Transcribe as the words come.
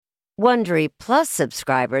Wondery Plus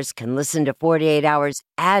subscribers can listen to 48 Hours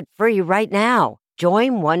ad-free right now.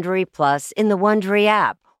 Join Wondery Plus in the Wondery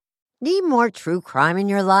app. Need more true crime in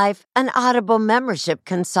your life? An Audible membership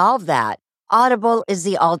can solve that. Audible is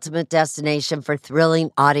the ultimate destination for thrilling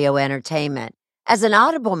audio entertainment. As an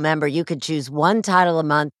Audible member, you can choose one title a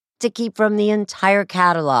month to keep from the entire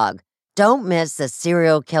catalog. Don't miss The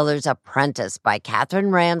Serial Killer's Apprentice by Katherine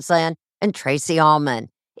Ramsland and Tracy Ullman.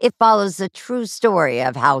 It follows the true story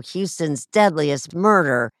of how Houston's deadliest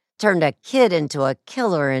murder turned a kid into a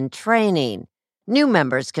killer in training. New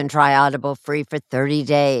members can try Audible free for 30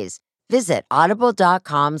 days. Visit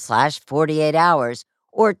audible.com/48 hours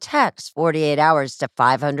or text 48 hours to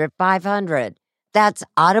 500-500. That's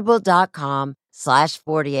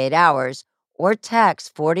audible.com/48 hours or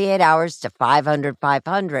text 48 hours to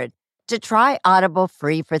 500-500 to try Audible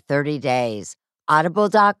free for 30 days.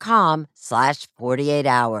 Audible.com/48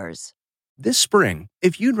 hours. This spring,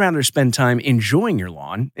 if you'd rather spend time enjoying your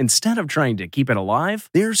lawn instead of trying to keep it alive,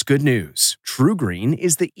 there's good news. True Green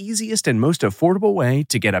is the easiest and most affordable way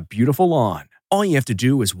to get a beautiful lawn. All you have to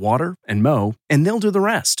do is water and mow, and they'll do the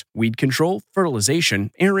rest. Weed control,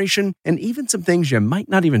 fertilization, aeration, and even some things you might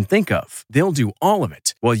not even think of. They'll do all of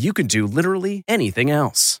it, while you can do literally anything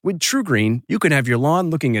else. With True Green, you can have your lawn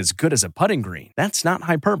looking as good as a putting green. That's not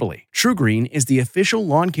hyperbole. True Green is the official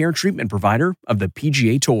lawn care treatment provider of the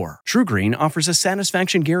PGA Tour. True Green offers a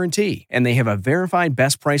satisfaction guarantee, and they have a verified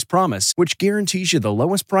best price promise, which guarantees you the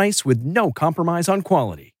lowest price with no compromise on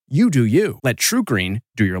quality. You do you. Let True Green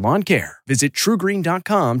do your lawn care. Visit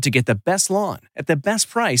TrueGreen.com to get the best lawn at the best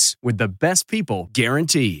price with the best people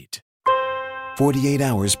guaranteed. 48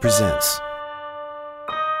 Hours presents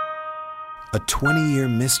a 20-year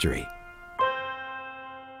mystery.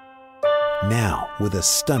 Now with a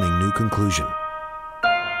stunning new conclusion.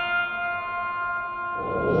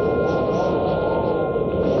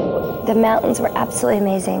 The mountains were absolutely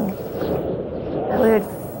amazing. We would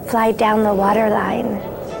fly down the water line.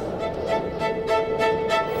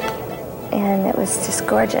 And it was just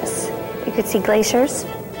gorgeous. You could see glaciers.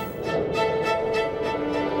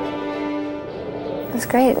 It was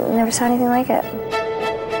great. I never saw anything like it.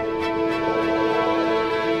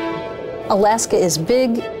 Alaska is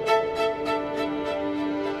big.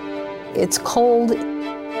 It's cold.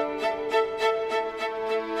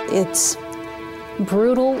 It's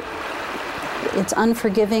brutal. It's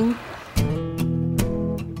unforgiving.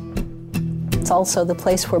 It's also the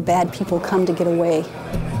place where bad people come to get away.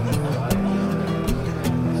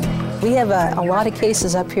 We have a lot of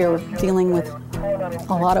cases up here dealing with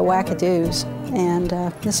a lot of wackadoos, and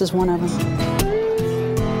this is one of them.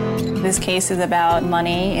 This case is about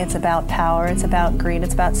money, it's about power, it's about greed,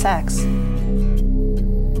 it's about sex.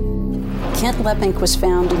 Kent Lepink was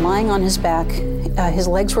found lying on his back. His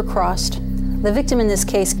legs were crossed. The victim in this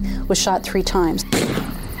case was shot 3 times.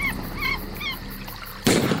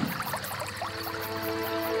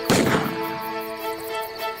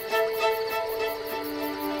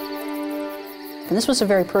 And this was a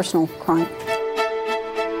very personal crime.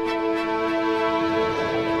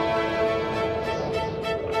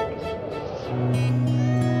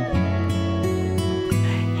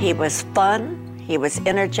 He was fun, he was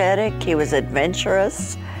energetic, he was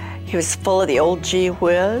adventurous, he was full of the old gee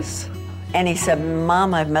whiz. And he said,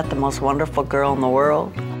 "Mom, I've met the most wonderful girl in the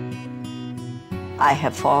world. I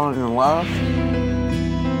have fallen in love.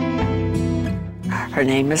 Her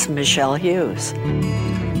name is Michelle Hughes."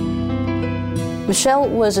 Michelle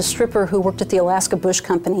was a stripper who worked at the Alaska Bush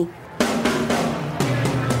Company.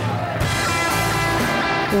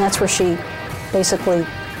 And that's where she basically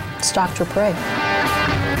stalked her prey.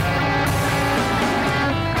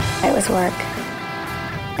 It was work,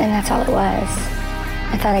 and that's all it was.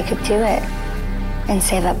 I thought I could do it and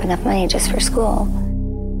save up enough money just for school.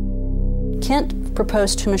 Kent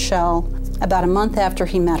proposed to Michelle about a month after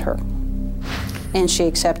he met her, and she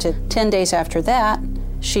accepted. 10 days after that,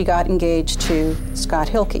 she got engaged to Scott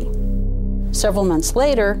Hilke. Several months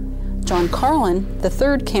later, John Carlin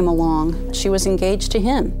III came along. She was engaged to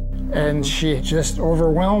him. And she just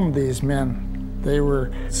overwhelmed these men. They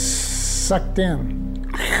were sucked in.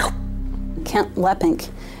 Kent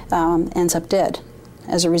Lepink ends up dead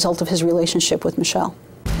as a result of his relationship with Michelle.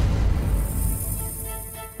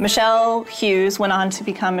 Michelle Hughes went on to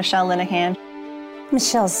become Michelle Linehan.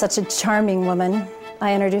 Michelle's such a charming woman.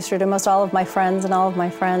 I introduced her to most all of my friends, and all of my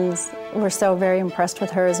friends were so very impressed with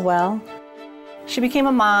her as well. She became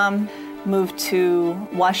a mom, moved to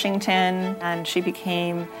Washington, and she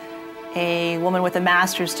became a woman with a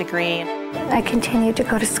master's degree. I continued to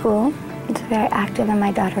go to school. I was very active in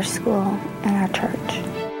my daughter's school and our church.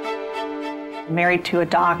 Married to a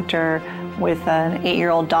doctor, with an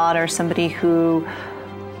 8-year-old daughter, somebody who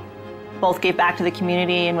both gave back to the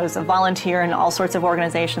community and was a volunteer in all sorts of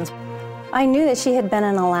organizations. I knew that she had been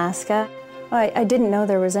in Alaska. I didn't know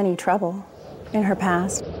there was any trouble in her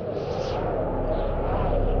past.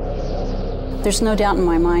 There's no doubt in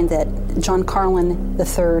my mind that John Carlin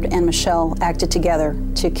III and Michelle acted together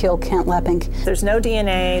to kill Kent Leppink. There's no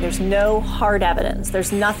DNA, there's no hard evidence.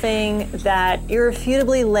 There's nothing that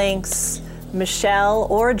irrefutably links Michelle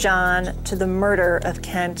or John to the murder of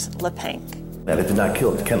Kent Leppink. And I did not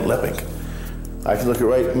kill Kent Leppink. I can look it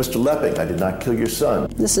right, Mr. Leppink, I did not kill your son.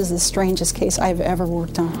 This is the strangest case I've ever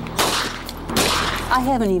worked on. I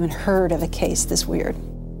haven't even heard of a case this weird.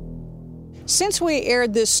 Since we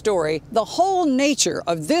aired this story, the whole nature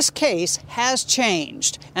of this case has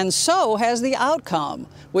changed, and so has the outcome,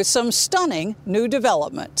 with some stunning new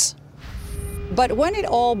developments. But when it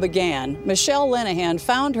all began, Michelle Linehan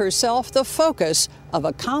found herself the focus of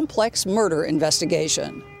a complex murder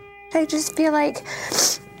investigation. I just feel like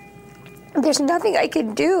there's nothing I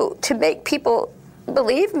can do to make people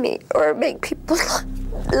believe me or make people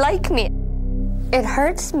like me. It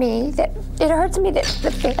hurts me that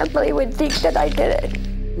the family would think that I did it.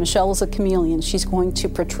 Michelle is a chameleon. She's going to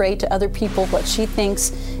portray to other people what she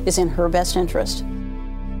thinks is in her best interest.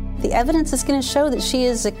 The evidence is going to show that she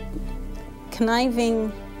is a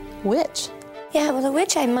conniving witch. Yeah, well, a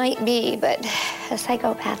witch I might be, but a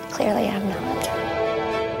psychopath, clearly I'm not.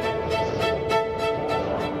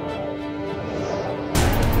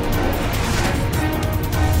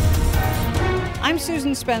 I'm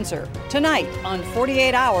Susan Spencer. Tonight on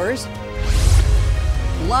 48 Hours,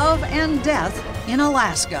 Love and Death in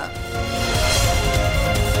Alaska.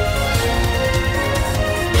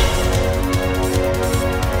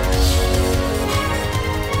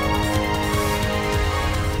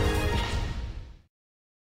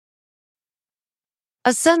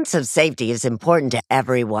 A sense of safety is important to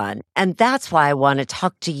everyone, and that's why I want to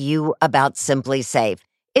talk to you about SimpliSafe.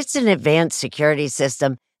 It's an advanced security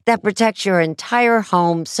system that protects your entire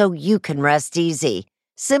home so you can rest easy.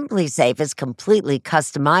 SimpliSafe is completely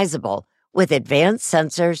customizable with advanced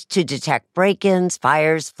sensors to detect break-ins,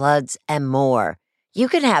 fires, floods, and more. You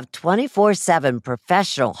can have 24/7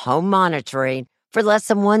 professional home monitoring for less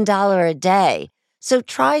than $1 a day. So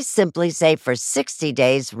try SimpliSafe for 60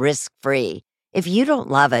 days risk-free. If you don't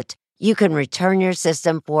love it, you can return your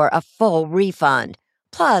system for a full refund.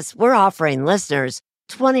 Plus, we're offering listeners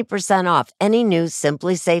 20% off any new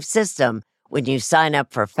SimpliSafe system when you sign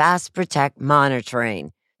up for Fast Protect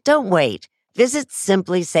monitoring. Don't wait. Visit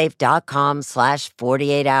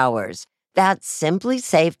SimpliSafe.com/48 hours. That's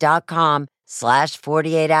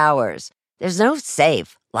SimpliSafe.com/48 hours. There's no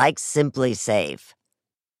safe like SimpliSafe.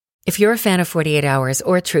 If you're a fan of 48 Hours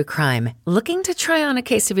or true crime, looking to try on a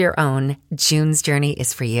case of your own, June's Journey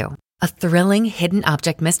is for you. A thrilling hidden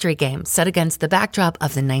object mystery game set against the backdrop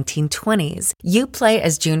of the 1920s. You play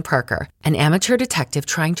as June Parker, an amateur detective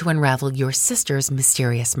trying to unravel your sister's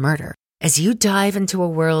mysterious murder. As you dive into a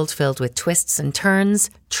world filled with twists and turns,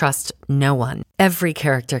 trust no one. Every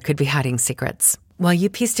character could be hiding secrets. While you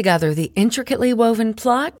piece together the intricately woven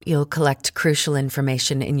plot, you'll collect crucial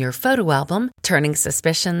information in your photo album, turning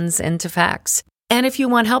suspicions into facts. And if you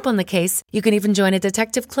want help on the case, you can even join a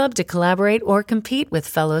detective club to collaborate or compete with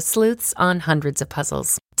fellow sleuths on hundreds of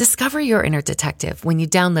puzzles. Discover your inner detective when you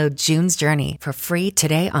download June's Journey for free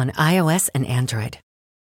today on iOS and Android.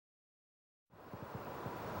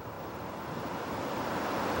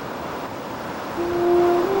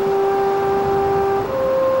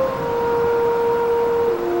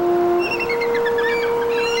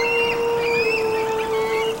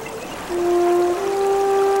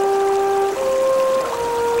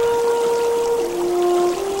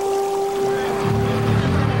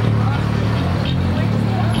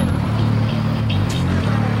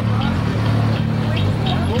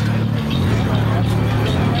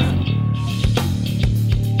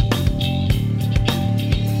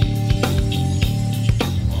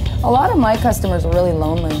 A lot of my customers are really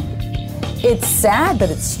lonely. It's sad, but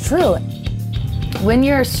it's true. When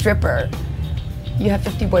you're a stripper, you have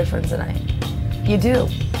 50 boyfriends a night. You do,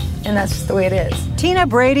 and that's just the way it is. Tina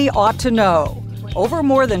Brady ought to know. Over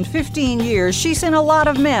more than 15 years, she's seen a lot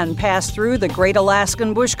of men pass through the Great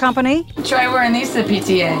Alaskan Bush Company. Try wearing these to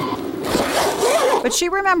PTA. But she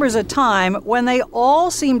remembers a time when they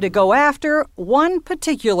all seemed to go after one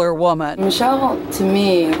particular woman. Michelle, to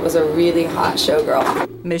me, was a really hot showgirl.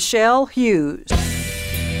 Michelle Hughes.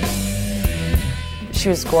 She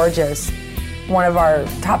was gorgeous. One of our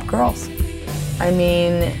top girls. I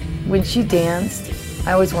mean, when she danced,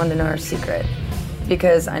 I always wanted to know her secret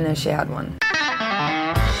because I know she had one.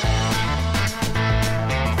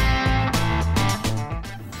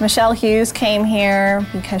 Michelle Hughes came here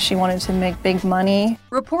because she wanted to make big money.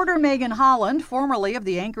 Reporter Megan Holland, formerly of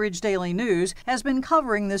the Anchorage Daily News, has been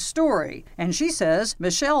covering this story, and she says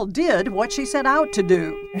Michelle did what she set out to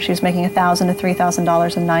do. She was making $1,000 to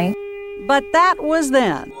 $3,000 a night. But that was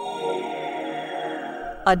then.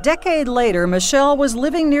 A decade later, Michelle was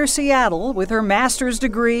living near Seattle with her master's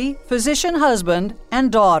degree, physician husband,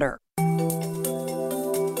 and daughter.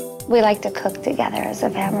 We like to cook together as a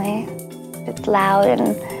family. It's loud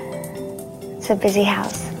and it's a busy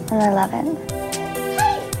house, and I love it.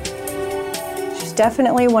 She's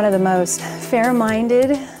definitely one of the most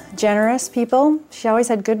fair-minded, generous people. She always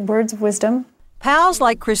had good words of wisdom. Pals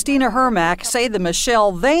like Christina Hermack say the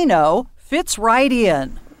Michelle they know fits right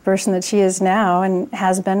in. The person that she is now and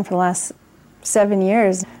has been for the last 7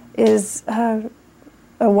 years is a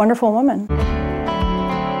wonderful woman.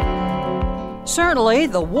 Certainly,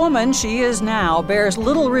 the woman she is now bears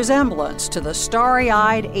little resemblance to the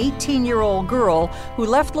starry-eyed 18-year-old girl who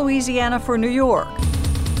left Louisiana for New York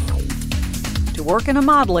to work in a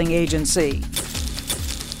modeling agency.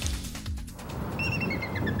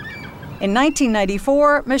 In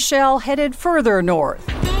 1994, Michelle headed further north.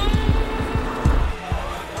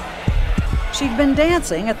 She'd been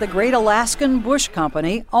dancing at the Great Alaskan Bush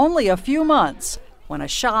Company only a few months when a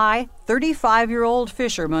shy 35-year-old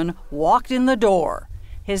fisherman walked in the door.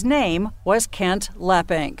 His name was Kent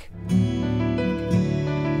Lepink.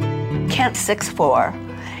 Kent's 6'4",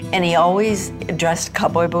 and he always dressed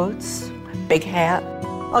cowboy boots, big hat.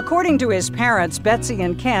 According to his parents, Betsy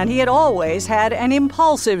and Ken, he had always had an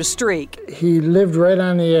impulsive streak. He lived right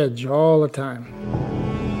on the edge all the time.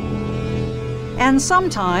 And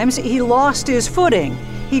sometimes he lost his footing.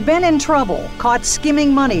 He'd been in trouble, caught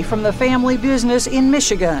skimming money from the family business in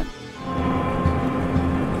Michigan.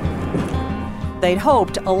 They'd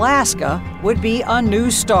hoped Alaska would be a new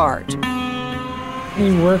start.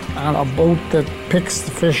 He worked on a boat that picks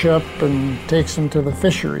the fish up and takes them to the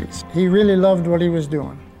fisheries. He really loved what he was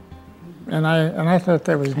doing, and I thought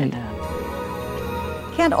that was neat.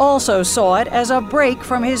 Kent also saw it as a break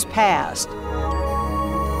from his past.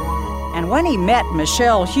 And when he met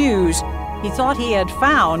Michelle Hughes, he thought he had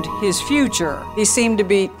found his future. He seemed to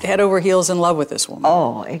be head over heels in love with this woman.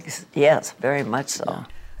 Oh, yes, very much so. Yeah.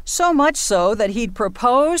 So much so that he'd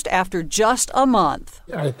proposed after just a month.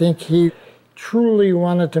 I think he truly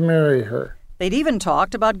wanted to marry her. They'd even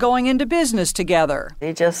talked about going into business together.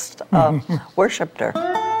 He just worshipped her.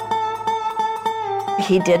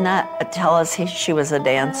 He did not tell us she was a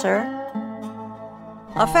dancer.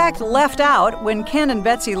 A fact left out when Ken and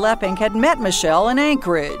Betsy Lepink had met Michelle in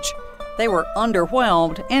Anchorage. They were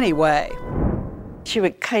underwhelmed anyway. She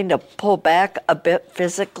would kind of pull back a bit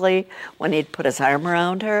physically when he'd put his arm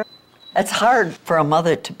around her. It's hard for a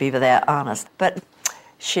mother to be that honest, but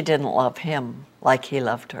she didn't love him like he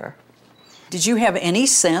loved her. Did you have any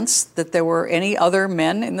sense that there were any other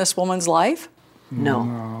men in this woman's life?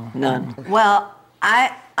 No, none. Well,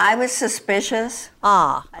 I was suspicious.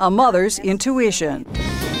 A mother's intuition.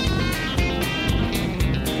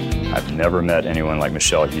 I've never met anyone like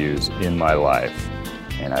Michelle Hughes in my life,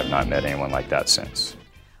 and I've not met anyone like that since.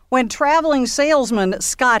 When traveling salesman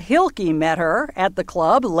Scott Hilke met her at the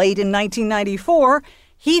club late in 1994,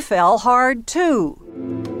 he fell hard too.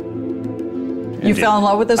 You fell in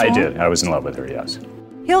love with this woman? I did. I was in love with her, yes.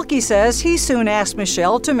 Hilke says he soon asked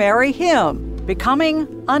Michelle to marry him,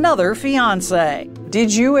 becoming another fiancé.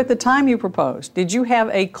 Did you, at the time you proposed, did you have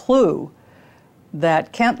a clue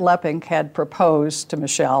that Kent Lepink had proposed to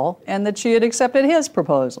Michelle and that she had accepted his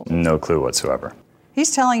proposal? No clue whatsoever.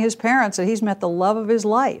 He's telling his parents that he's met the love of his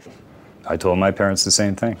life. I told my parents the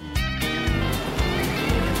same thing.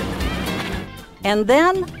 And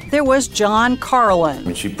then there was John Carlin. I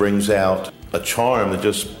mean, she brings out a charm that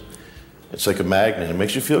just, it's like a magnet. It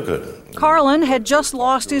makes you feel good. Carlin had just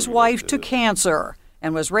lost his wife to cancer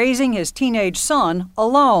and was raising his teenage son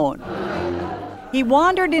alone. He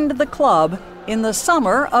wandered into the club in the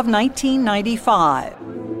summer of 1995.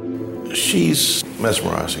 She's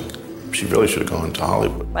mesmerizing. She really should have gone to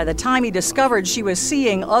Hollywood. By the time he discovered she was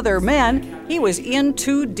seeing other men, he was in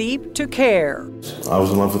too deep to care. I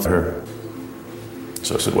was in love with her.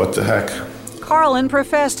 So I said, what the heck? Carlin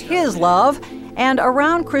professed his love, and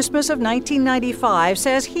around Christmas of 1995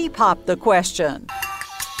 says he popped the question.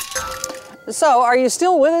 So, are you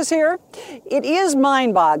still with us here? It is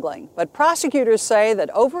mind-boggling, but prosecutors say that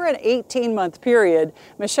over an 18-month period,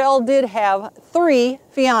 Michelle did have 3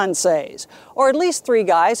 fiancés, or at least 3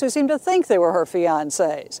 guys who seemed to think they were her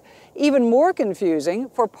fiancés. Even more confusing,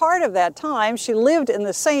 for part of that time, she lived in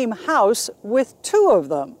the same house with 2 of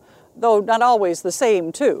them, though not always the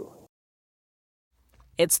same 2.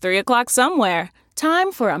 It's 3 o'clock somewhere.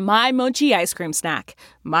 Time for a My Mochi ice cream snack.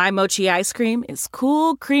 My Mochi ice cream is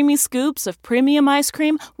cool, creamy scoops of premium ice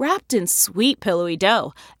cream wrapped in sweet, pillowy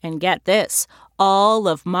dough. And get this, all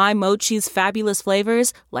of My Mochi's fabulous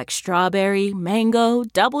flavors, like strawberry, mango,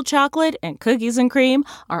 double chocolate, and cookies and cream,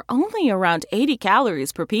 are only around 80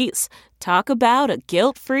 calories per piece. Talk about a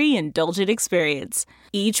guilt-free, indulgent experience.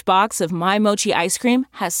 Each box of My Mochi ice cream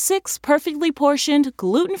has 6 perfectly portioned,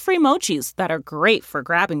 gluten-free mochis that are great for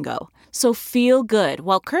grab and go. So feel good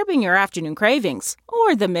while curbing your afternoon cravings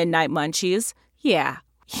or the midnight munchies. Yeah,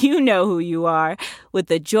 you know who you are with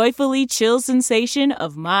the joyfully chill sensation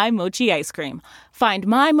of My Mochi ice cream. Find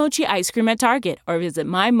My Mochi ice cream at Target or visit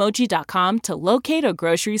MyMochi.com to locate a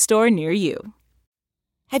grocery store near you.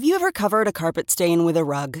 Have you ever covered a carpet stain with a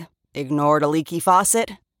rug? Ignored a leaky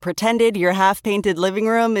faucet? Pretended your half-painted living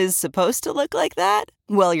room is supposed to look like that?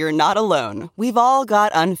 Well, you're not alone. We've all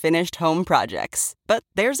got unfinished home projects. But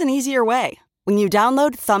there's an easier way. When you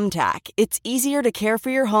download Thumbtack, it's easier to care for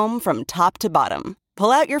your home from top to bottom.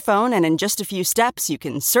 Pull out your phone and in just a few steps, you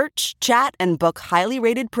can search, chat, and book highly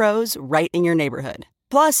rated pros right in your neighborhood.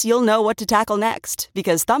 Plus, you'll know what to tackle next,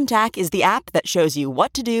 because Thumbtack is the app that shows you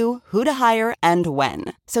what to do, who to hire, and when.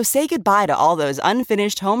 So say goodbye to all those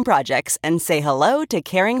unfinished home projects and say hello to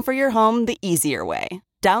caring for your home the easier way.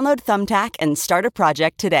 Download Thumbtack and start a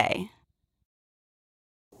project today.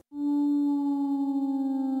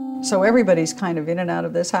 So everybody's kind of in and out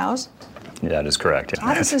of this house? Yeah, that is correct.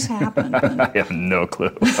 How does this happen? I have no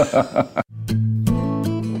clue.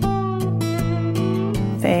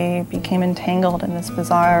 They became entangled in this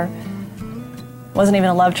bizarre, wasn't even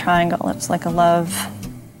a love triangle, it was like a love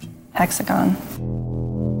hexagon.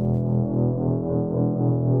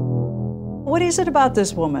 What is it about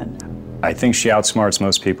this woman? I think she outsmarts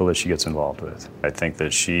most people that she gets involved with. I think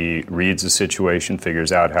that she reads the situation,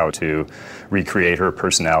 figures out how to recreate her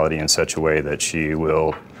personality in such a way that she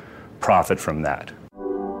will profit from that.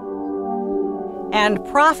 And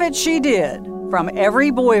profit she did from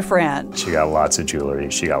every boyfriend. She got lots of jewelry,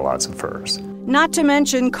 she got lots of furs. Not to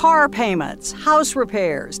mention car payments, house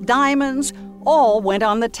repairs, diamonds, all went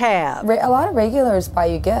on the tab. A lot of regulars buy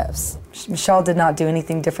you gifts. Michelle did not do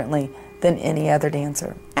anything differently than any other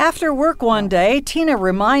dancer. After work one day, Tina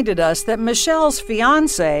reminded us that Michelle's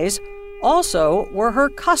fiancés also were her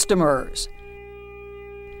customers.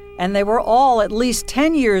 And they were all at least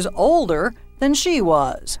 10 years older than she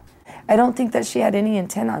was. I don't think that she had any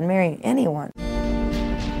intent on marrying anyone.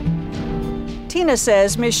 Tina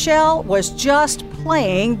says Michelle was just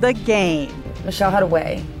playing the game. Michelle had a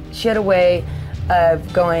way. She had a way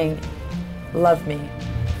of going, love me,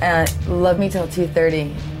 and love me till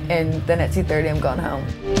 2:30, and then at 2:30 I'm going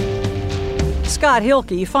home. Scott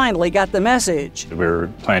Hilke finally got the message. We were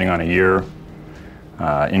planning on a year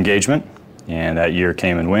engagement, and that year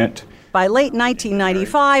came and went. By late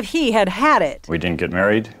 1995, he had had it. We didn't get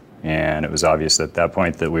married, and it was obvious at that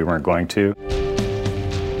point that we weren't going to.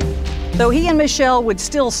 Though he and Michelle would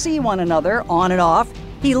still see one another on and off,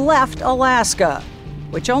 he left Alaska,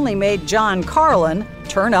 which only made John Carlin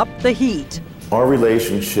turn up the heat. Our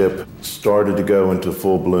relationship started to go into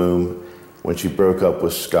full bloom when she broke up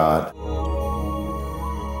with Scott.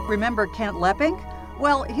 Remember Kent Leppink?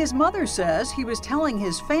 Well, his mother says he was telling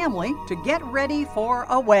his family to get ready for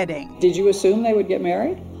a wedding. Did you assume they would get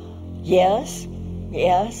married? Yes,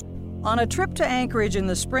 yes. On a trip to Anchorage in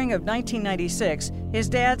the spring of 1996, his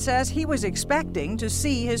dad says he was expecting to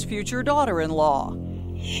see his future daughter-in-law.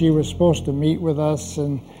 She was supposed to meet with us,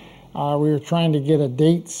 and we were trying to get a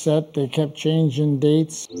date set. They kept changing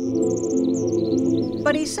dates.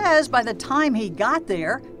 But he says by the time he got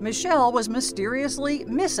there, Michelle was mysteriously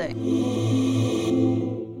missing.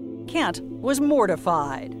 Kent was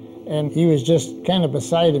mortified. And he was just kind of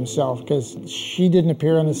beside himself because she didn't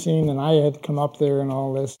appear on the scene and I had come up there and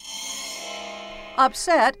all this.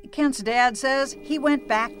 Upset, Kent's dad says he went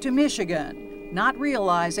back to Michigan, not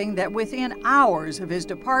realizing that within hours of his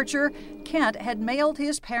departure, Kent had mailed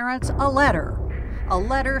his parents a letter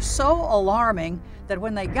so alarming that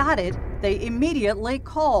when they got it, they immediately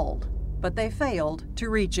called, but they failed to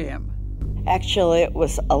reach him. Actually, it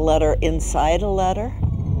was a letter inside a letter.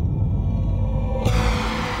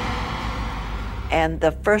 And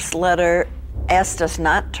the first letter asked us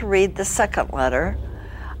not to read the second letter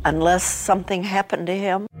unless something happened to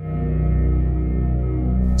him.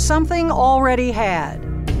 Something already had.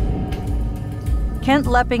 Kent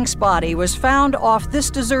Leppink's body was found off this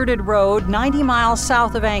deserted road 90 miles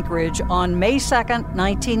south of Anchorage on May 2nd,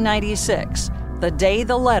 1996, the day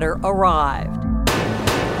the letter arrived.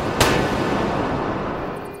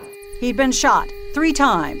 He'd been shot 3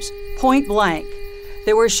 times, point blank.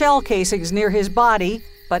 There were shell casings near his body,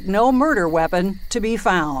 but no murder weapon to be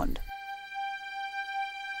found.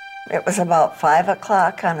 It was about 5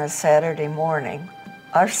 o'clock on a Saturday morning.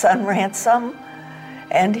 Our son Ransom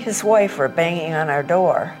and his wife were banging on our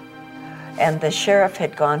door, and the sheriff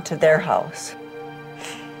had gone to their house.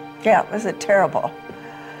 Yeah, it was a terrible,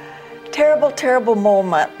 terrible, terrible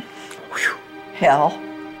moment. Whew. Hell.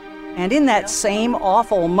 And in that same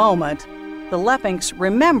awful moment, the Leppinks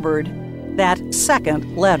remembered that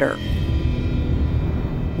second letter.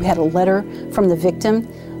 We had a letter from the victim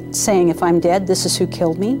saying, "If I'm dead, this is who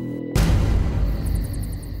killed me."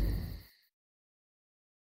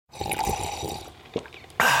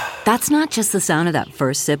 That's not just the sound of that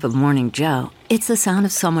first sip of Morning Joe. It's the sound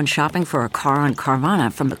of someone shopping for a car on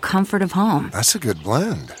Carvana from the comfort of home. That's a good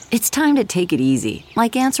blend. It's time to take it easy,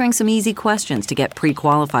 like answering some easy questions to get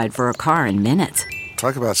pre-qualified for a car in minutes.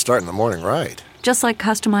 Talk about starting the morning right. Just like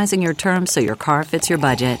customizing your terms so your car fits your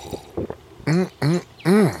budget.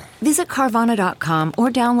 Visit Carvana.com or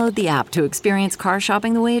download the app to experience car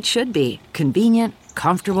shopping the way it should be. Convenient,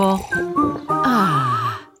 comfortable.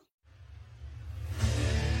 Ah.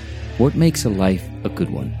 What makes a life a good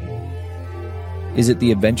one? Is it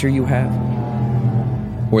the adventure you have?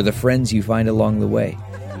 Or the friends you find along the way?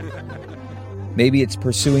 Maybe it's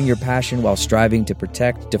pursuing your passion while striving to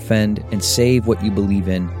protect, defend, and save what you believe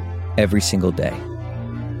in every single day.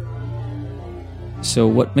 So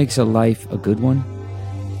what makes a life a good one?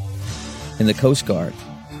 In the Coast Guard,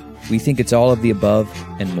 we think it's all of the above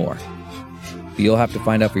and more. But you'll have to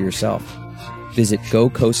find out for yourself. Visit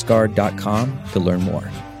gocoastguard.com to learn more.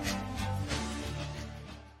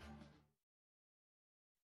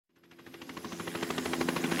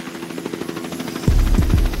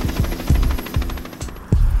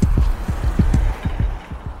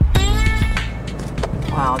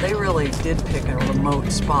 Wow, they really did pick a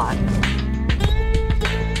remote spot.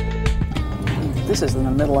 This is in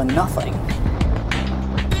the middle of nothing.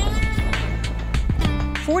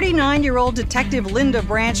 49-year-old Detective Linda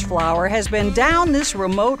Branchflower has been down this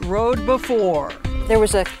remote road before. There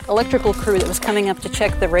was an electrical crew that was coming up to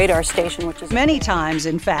check the radar station, which is many times,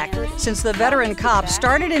 in fact, since the veteran cop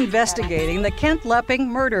started investigating the Kent Lepping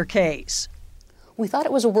murder case. We thought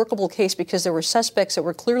it was a workable case because there were suspects that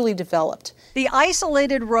were clearly developed. The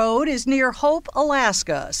isolated road is near Hope,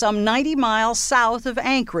 Alaska, some 90 miles south of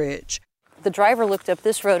Anchorage. The driver looked up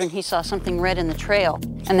this road and he saw something red in the trail,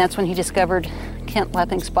 and that's when he discovered Kent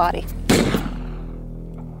Lepping's body.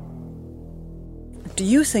 Do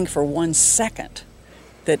you think for 1 second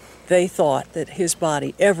that they thought that his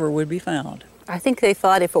body ever would be found? I think they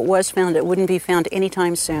thought if it was found, it wouldn't be found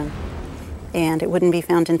anytime soon, and it wouldn't be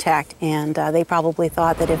found intact. And they probably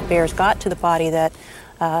thought that if bears got to the body, that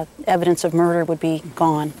evidence of murder would be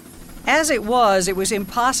gone. As it was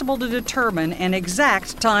impossible to determine an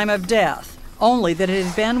exact time of death, only that it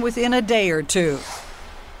had been within a day or two.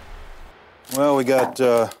 Well, we got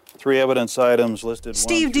 3 evidence items listed.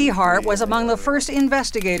 Steve Dehart was among the first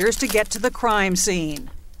investigators to get to the crime scene.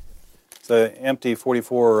 The empty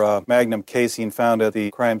 .44 Magnum casing found at the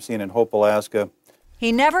crime scene in Hope, Alaska.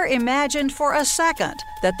 He never imagined for a second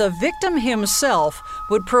that the victim himself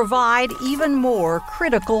would provide even more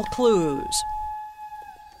critical clues.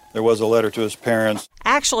 There was a letter to his parents.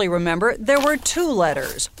 Actually, remember, there were 2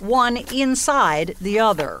 letters, one inside the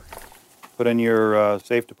other. Put in your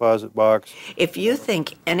safe deposit box. If you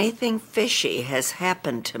think anything fishy has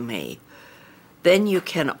happened to me, then you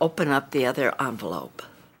can open up the other envelope.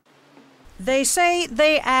 They say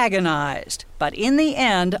they agonized, but in the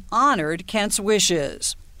end honored Kent's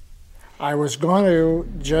wishes. I was going to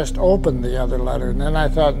just open the other letter, and then I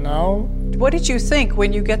thought, no. What did you think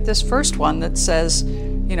when you get this first one that says,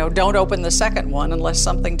 don't open the second one unless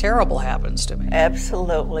something terrible happens to me?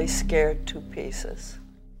 Absolutely scared to pieces.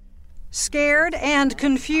 Scared and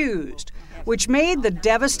confused, which made the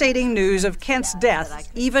devastating news of Kent's death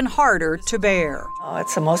even harder to bear. Oh,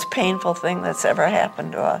 it's the most painful thing that's ever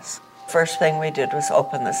happened to us. First thing we did was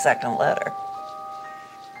open the second letter.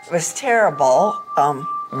 It was terrible.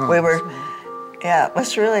 It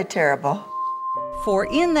was really terrible. For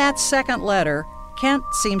in that second letter, Kent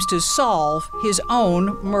seems to solve his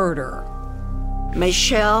own murder.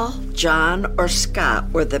 Michelle, John, or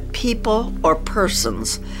Scott were the people or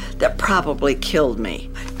persons that probably killed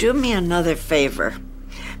me. Do me another favor.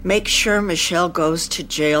 Make sure Michelle goes to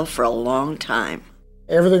jail for a long time.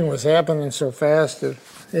 Everything was happening so fast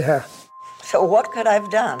yeah. So what could I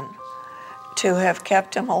have done to have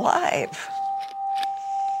kept him alive?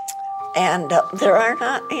 And there are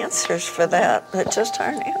not answers for that. There just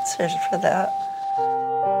aren't answers for that.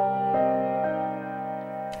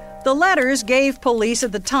 The letters gave police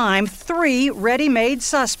at the time 3 ready-made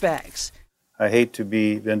suspects. I hate to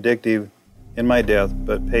be vindictive in my death,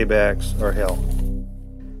 but paybacks are hell.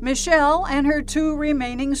 Michelle and her two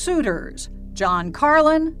remaining suitors, John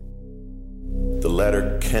Carlin. The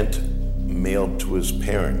letter Kent mailed to his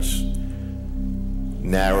parents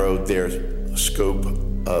narrowed their scope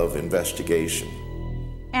of investigation.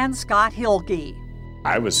 And Scott Hilke.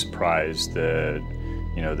 I was surprised that,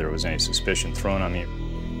 there was any suspicion thrown on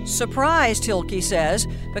me. Surprised, Hilke says,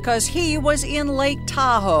 because he was in Lake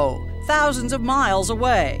Tahoe, thousands of miles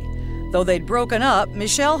away. Though they'd broken up,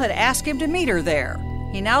 Michelle had asked him to meet her there.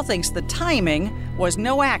 He now thinks the timing was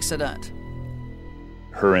no accident.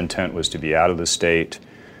 Her intent was to be out of the state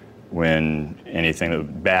when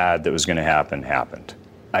anything bad that was going to happen happened.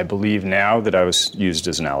 I believe now that I was used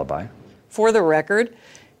as an alibi. For the record,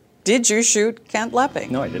 did you shoot Kent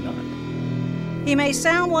Lepping? No, I did not. He may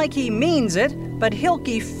sound like he means it, but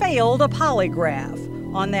Hilke failed a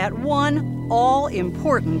polygraph on that one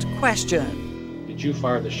all-important question. Did you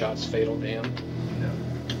fire the shots fatal to him? No.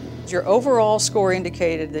 Your overall score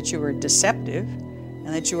indicated that you were deceptive, and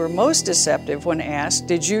that you were most deceptive when asked,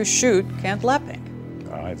 did you shoot Kent Lepping?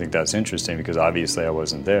 I think that's interesting because obviously I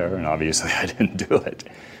wasn't there, and obviously I didn't do it.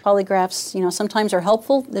 Polygraphs, sometimes are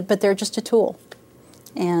helpful, but they're just a tool.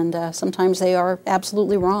 And sometimes they are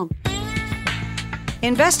absolutely wrong.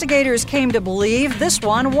 Investigators came to believe this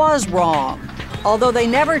one was wrong. Although they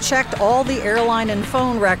never checked all the airline and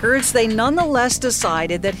phone records, they nonetheless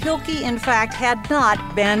decided that Hilke, in fact, had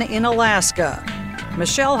not been in Alaska.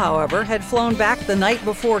 Michelle, however, had flown back the night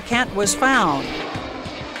before Kent was found.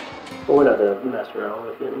 Well, we're not going to mess around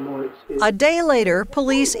with it anymore. A day later,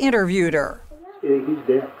 police interviewed her. He's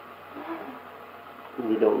dead.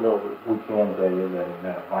 We don't know. We can say that he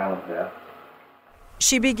had a violent death.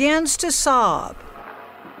 She begins to sob.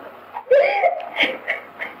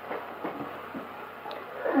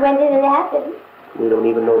 When did it happen? We don't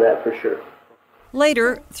even know that for sure.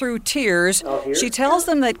 Later, through tears, she tells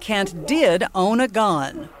them that Kent did own a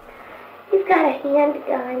gun. He's got a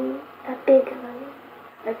handgun, a big one.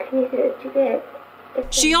 I couldn't use it too big.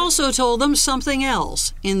 She also told them something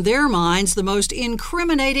else, in their minds the most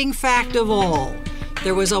incriminating fact of all.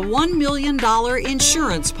 There was a $1 million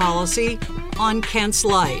insurance policy on Kent's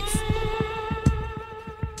life.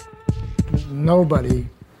 Nobody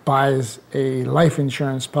buys a life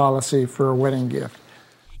insurance policy for a wedding gift.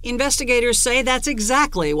 Investigators say that's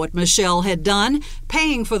exactly what Michelle had done,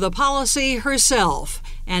 paying for the policy herself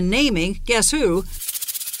and naming, guess who,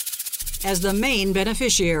 as the main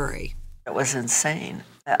beneficiary. It was insane.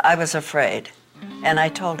 I was afraid, and I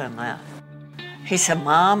told him that. He said,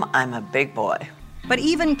 Mom, I'm a big boy. But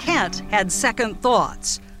even Kent had second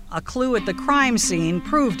thoughts. A clue at the crime scene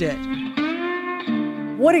proved it.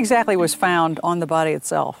 What exactly was found on the body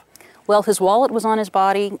itself? Well, his wallet was on his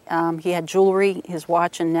body. He had jewelry. His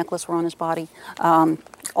watch and necklace were on his body.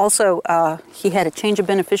 Also, he had a change of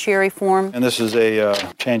beneficiary form. And this is a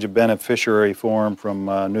change of beneficiary form from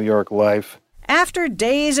New York Life. After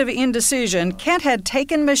days of indecision, Kent had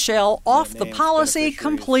taken Michelle off the policy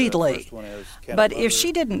completely. But if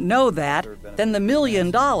she didn't know that, then the $1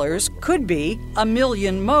 million could be a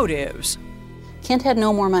million motives. Kent had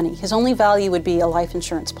no more money. His only value would be a life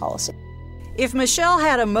insurance policy. If Michelle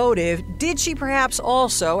had a motive, did she perhaps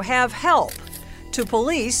also have help? To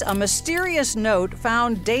police, a mysterious note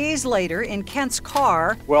found days later in Kent's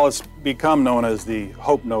car. Well, it's become known as the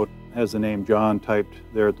Hope Note, has the name John typed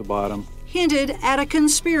there at the bottom. Hinted at a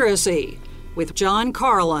conspiracy with John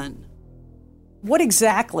Carlin. What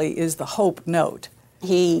exactly is the Hope Note?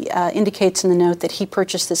 He indicates in the note that he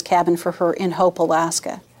purchased this cabin for her in Hope,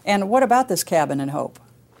 Alaska. And what about this cabin in Hope?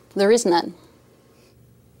 There is none.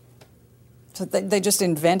 So they just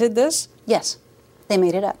invented this? Yes, they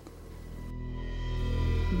made it up.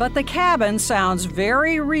 But the cabin sounds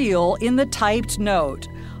very real in the typed note.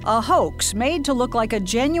 A hoax made to look like a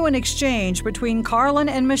genuine exchange between Carlin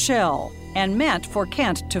and Michelle, and meant for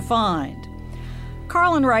Kent to find.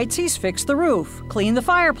 Carlin writes he's fixed the roof, cleaned the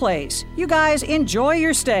fireplace. You guys enjoy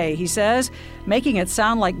your stay, he says, making it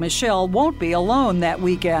sound like Michelle won't be alone that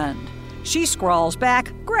weekend. She scrawls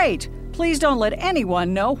back, great, please don't let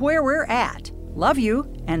anyone know where we're at. Love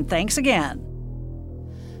you, and thanks again.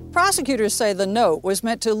 Prosecutors say the note was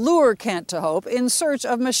meant to lure Kent to Hope in search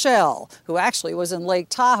of Michelle, who actually was in Lake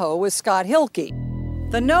Tahoe with Scott Hilke.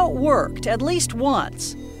 The note worked at least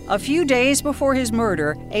once. A few days before his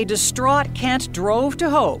murder, a distraught Kent drove to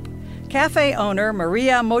Hope. Cafe owner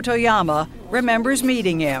Maria Motoyama remembers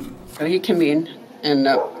meeting him. He came in and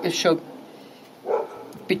showed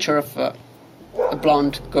a picture of a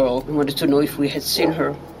blonde girl and wanted to know if we had seen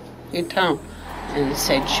her in town. And he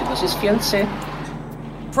said she was his fiancée.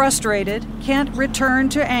 Frustrated, Kent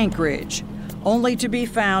returned to Anchorage. only to be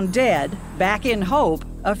found dead back in Hope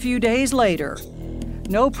a few days later.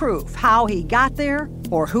 No proof how he got there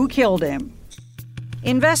or who killed him.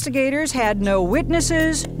 Investigators had no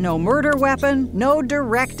witnesses, no murder weapon, no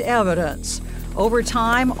direct evidence. Over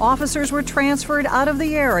time, officers were transferred out of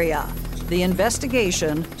the area. The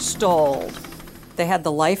investigation stalled. They had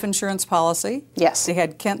the life insurance policy. Yes. They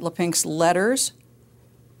had Kent LePink's letters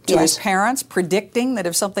to his parents predicting that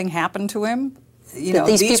if something happened to him,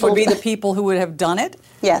 these would be the people who would have done it.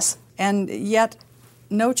 Yes. And yet,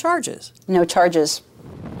 no charges. No charges.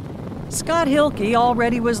 Scott Hilke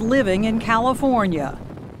already was living in California.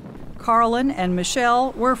 Carlin and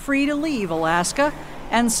Michelle were free to leave Alaska,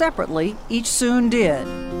 and separately, each soon did.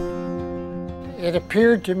 It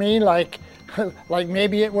appeared to me like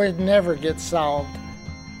maybe it would never get solved.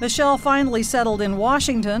 Michelle finally settled in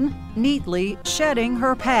Washington, neatly shedding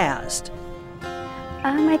her past.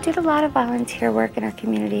 I did a lot of volunteer work in our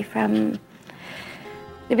community from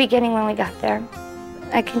the beginning when we got there.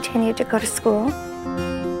 I continued to go to school.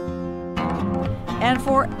 And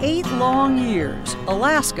for 8 long years,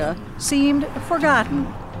 Alaska seemed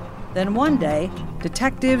forgotten. Then one day,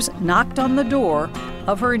 detectives knocked on the door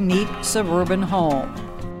of her neat suburban home.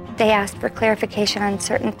 They asked for clarification on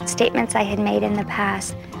certain statements I had made in the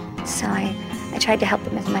past, so I tried to help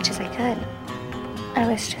them as much as I could. I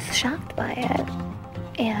was just shocked by it,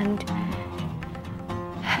 and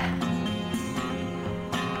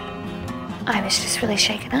I was just really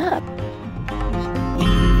shaken up.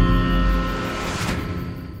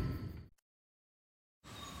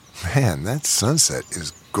 Man, that sunset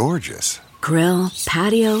is gorgeous. Grill,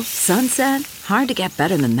 patio, sunset. Hard to get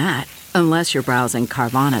better than that. Unless you're browsing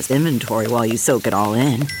Carvana's inventory while you soak it all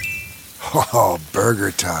in. Oh,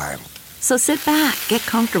 burger time. So sit back, get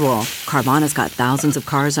comfortable. Carvana's got thousands of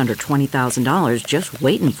cars under $20,000 just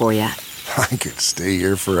waiting for you. I could stay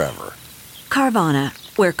here forever. Carvana,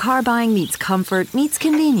 where car buying meets comfort, meets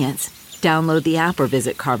convenience. Download the app or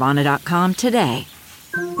visit Carvana.com today.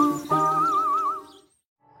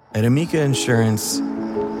 At Amica Insurance,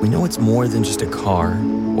 we know it's more than just a car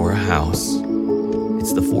or a house.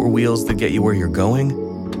 It's the 4 wheels that get you where you're going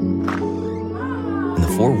and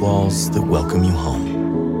the 4 walls that welcome you home.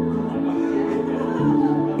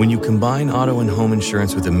 When you combine auto and home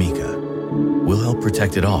insurance with Amica, we'll help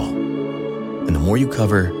protect it all. And the more you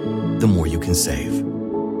cover, the more you can save.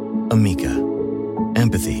 Amica.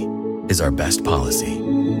 Empathy is our best policy.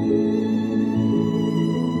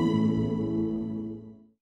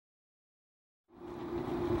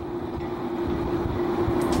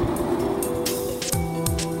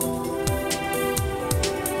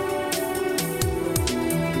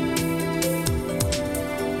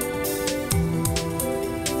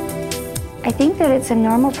 I think that it's a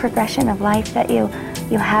normal progression of life that you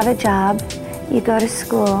have a job, you go to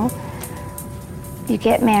school, you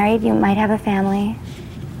get married, you might have a family.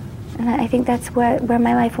 And I think that's where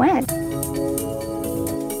my life went.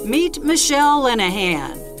 Meet Michelle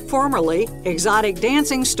Lenahan, formerly exotic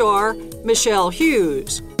dancing star Michelle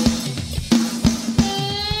Hughes.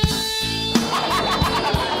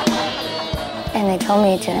 And they told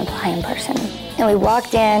me to apply in person. And we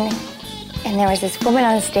walked in, and there was this woman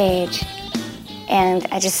on stage, and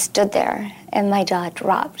I just stood there, and my jaw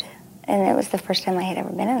dropped. And it was the first time I had ever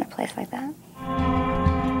been in a place like that.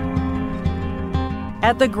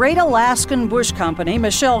 At the Great Alaskan Bush Company,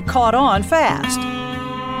 Michelle caught on fast.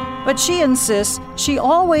 But she insists she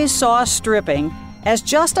always saw stripping as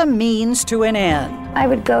just a means to an end. I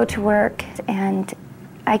would go to work, and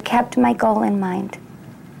I kept my goal in mind.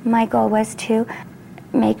 My goal was to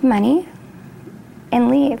make money and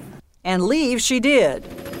leave. And leave she did.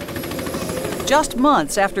 Just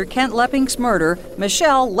months after Kent Lepink's murder,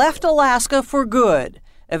 Michelle left Alaska for good,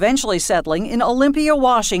 eventually settling in Olympia,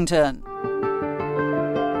 Washington.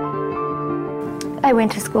 I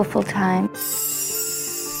went to school full-time.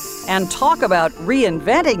 And talk about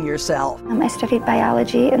reinventing yourself. I studied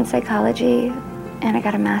biology and psychology, and I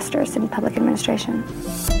got a master's in public administration.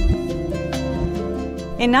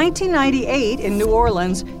 In 1998 in New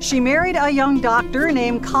Orleans, she married a young doctor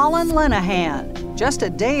named Colin Lenahan, just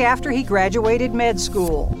a day after he graduated med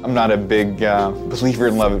school. I'm not a big believer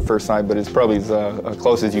in love at first sight, but it's probably as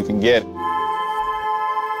close as you can get.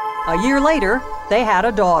 A year later, they had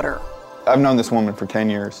a daughter. I've known this woman for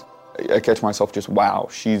 10 years. I catch myself just, wow,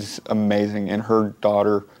 she's amazing. And her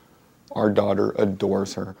daughter, our daughter,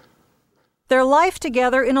 adores her. Their life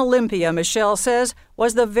together in Olympia, Michelle says,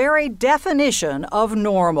 was the very definition of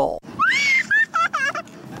normal.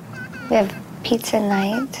 We have pizza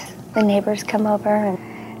night. The neighbors come over and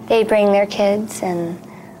they bring their kids, and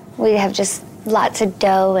we have just lots of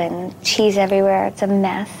dough and cheese everywhere. It's a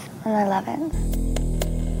mess. and I love it.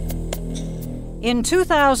 In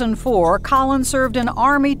 2004, Colin served an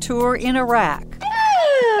army tour in Iraq.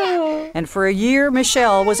 And for a year,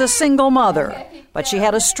 Michelle was a single mother, but she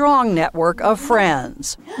had a strong network of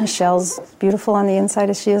friends. Michelle's beautiful on the inside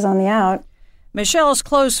as she is on the out. Michelle's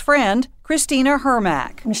close friend, Christina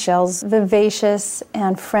Hermack. Michelle's vivacious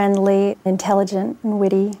and friendly, intelligent and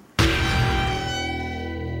witty.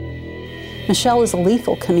 Michelle is a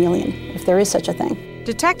lethal chameleon, if there is such a thing.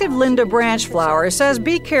 Detective Linda Branchflower says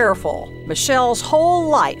be careful. Michelle's whole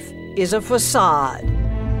life is a facade.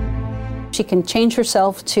 She can change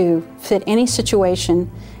herself to fit any situation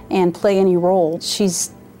and play any role.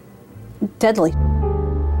 She's deadly.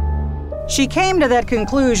 She came to that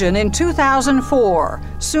conclusion in 2004,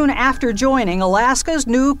 soon after joining Alaska's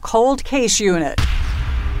new cold case unit.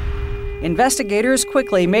 Investigators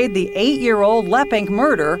quickly made the 8-year-old Leppink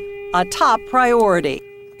murder a top priority.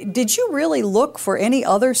 Did you really look for any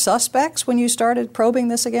other suspects when you started probing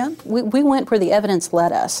this again? We went where the evidence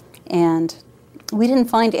led us, and we didn't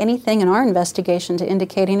find anything in our investigation to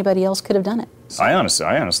indicate anybody else could have done it. I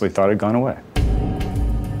honestly thought it had gone away.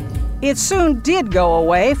 It soon did go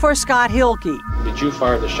away for Scott Hilke. Did you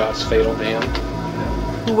fire the shots fatal to him?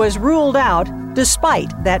 Who was ruled out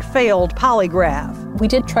despite that failed polygraph. We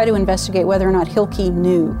did try to investigate whether or not Hilke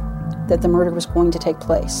knew that the murder was going to take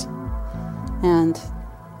place, and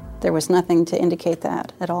there was nothing to indicate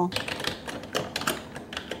that at all.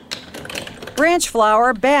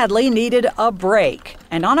 Branchflower badly needed a break,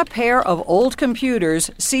 and on a pair of old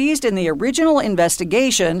computers seized in the original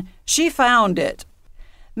investigation, she found it.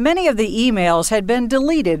 Many of the emails had been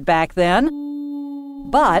deleted back then,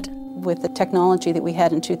 but with the technology that we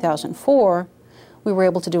had in 2004, we were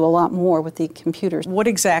able to do a lot more with the computers. What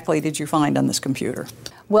exactly did you find on this computer?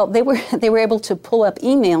 Well, they were able to pull up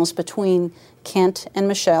emails between Kent and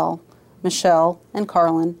Michelle, Michelle and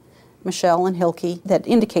Carlin, Michelle and Hilke, that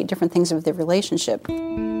indicate different things of their relationship.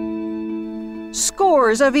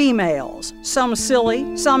 Scores of emails, some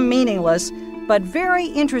silly, some meaningless, but very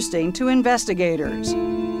interesting to investigators.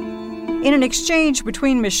 In an exchange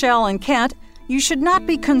between Michelle and Kent, you should not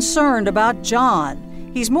be concerned about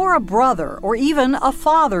John. He's more a brother or even a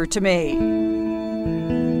father to me.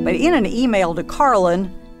 But in an email to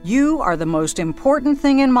Carlin, you are the most important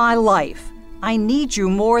thing in my life. I need you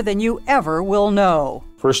more than you ever will know.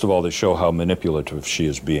 First of all, to show how manipulative she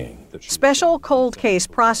is being. Special cold case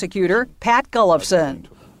prosecutor Pat Gullifson.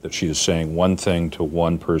 That she is saying one thing to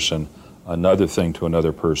one person, another thing to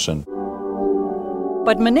another person.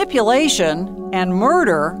 But manipulation and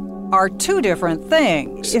murder are two different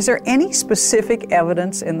things. Is there any specific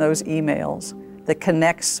evidence in those emails that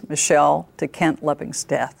connects Michelle to Kent Leppink's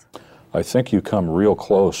death? I think you come real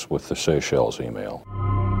close with the Seychelles email.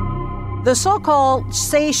 The so-called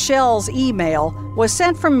Seychelles email was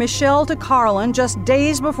sent from Michelle to Carlin just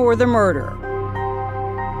days before the murder.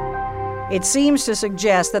 It seems to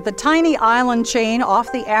suggest that the tiny island chain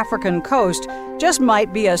off the African coast just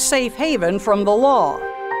might be a safe haven from the law.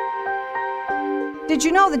 Did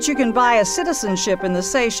you know that you can buy a citizenship in the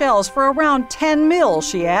Seychelles for around 10 mil,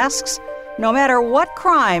 she asks. No matter what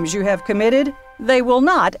crimes you have committed, they will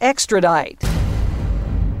not extradite.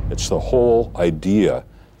 It's the whole idea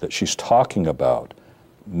that she's talking about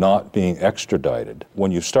not being extradited.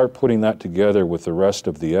 When you start putting that together with the rest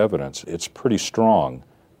of the evidence, it's pretty strong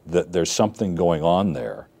that there's something going on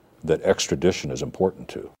there that extradition is important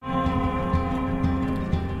to.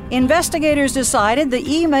 Investigators decided the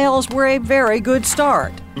emails were a very good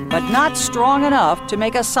start, but not strong enough to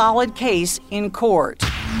make a solid case in court.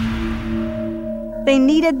 They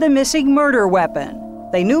needed the missing murder weapon.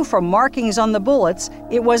 They knew from markings on the bullets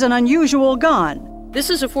it was an unusual gun. This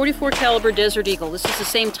is a .44 caliber Desert Eagle. This is the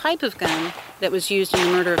same type of gun that was used in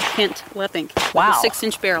the murder of Kent Leppink. Wow. With a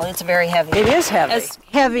 6-inch barrel. It's very heavy. It is heavy.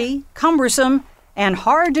 Heavy, cumbersome, and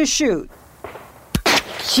hard to shoot.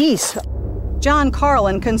 Jeez. John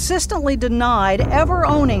Carlin consistently denied ever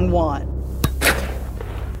owning one.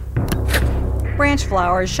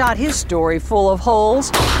 Branchflower shot his story full of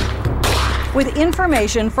holes with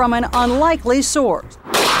information from an unlikely source.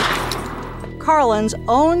 Carlin's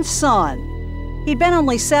own son. He'd been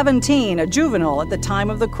only 17, a juvenile at the time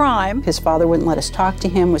of the crime. His father wouldn't let us talk to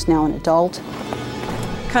him, was now an adult.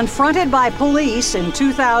 Confronted by police in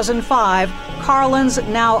 2005, Carlin's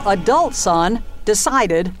now adult son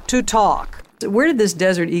decided to talk. Where did this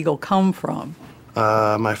Desert Eagle come from?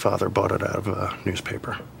 My father bought it out of a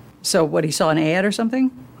newspaper. So what, he saw an ad or something?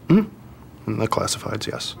 Mm-hmm. The classifieds,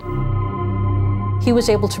 yes. He was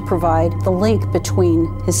able to provide the link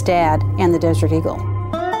between his dad and the Desert Eagle.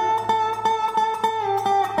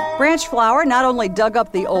 Branchflower not only dug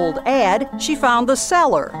up the old ad, she found the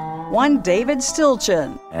seller. one David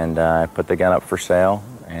Stilchin. And I put the gun up for sale,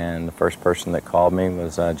 and the first person that called me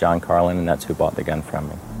was John Carlin, and that's who bought the gun from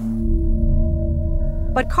me.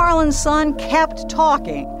 But Carlin's son kept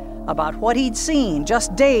talking about what he'd seen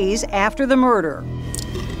just days after the murder.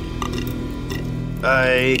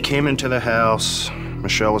 I came into the house.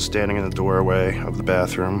 Michelle was standing in the doorway of the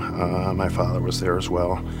bathroom. My father was there as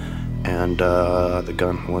well. And the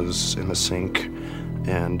gun was in the sink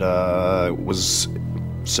and was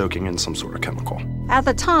soaking in some sort of chemical. At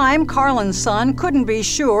the time, Carlin's son couldn't be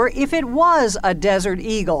sure if it was a Desert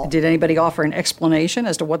Eagle. Did anybody offer an explanation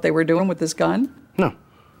as to what they were doing with this gun? No.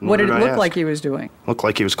 What did it look like he was doing? Looked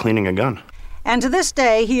like he was cleaning a gun. And to this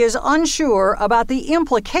day, he is unsure about the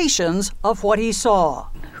implications of what he saw.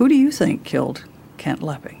 Who do you think killed Kent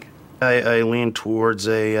Leppink? I lean towards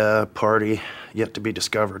a party yet to be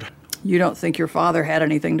discovered. You don't think your father had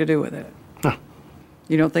anything to do with it? No.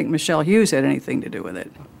 You don't think Michelle Hughes had anything to do with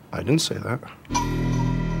it? I didn't say that.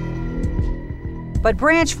 But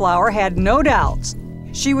Branchflower had no doubts.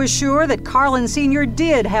 She was sure that Carlin Sr.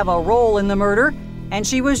 did have a role in the murder, and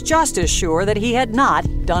she was just as sure that he had not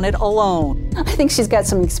done it alone. I think she's got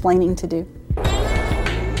some explaining to do.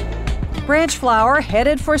 Branchflower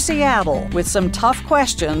headed for Seattle with some tough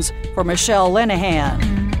questions for Michelle Lenahan.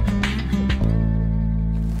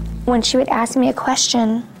 When she would ask me a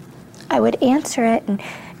question, I would answer it and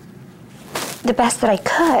the best that I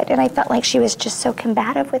could, and I felt like she was just so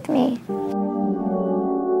combative with me.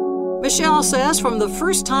 Michelle says from the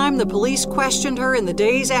first time the police questioned her in the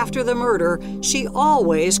days after the murder, she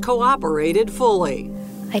always cooperated fully.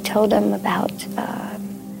 I told them about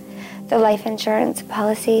the life insurance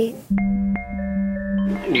policy.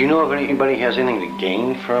 Do you know if anybody has anything to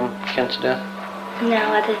gain from Kent's death? No,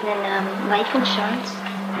 other than life insurance.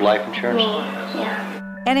 Life insurance? Me, yeah.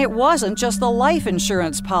 And it wasn't just the life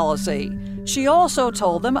insurance policy. She also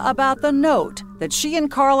told them about the note that she and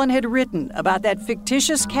Carlin had written about that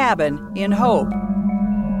fictitious cabin in Hope.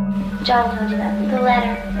 John told you that, the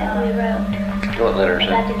letter that we wrote. What letter is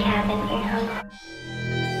about it? the cabin in Hope.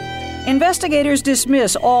 Investigators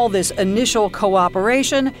dismiss all this initial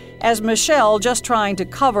cooperation as Michelle just trying to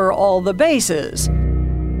cover all the bases.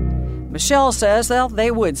 Michelle says, well, they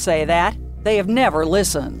would say that. They have never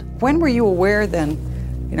listened. When were you aware then,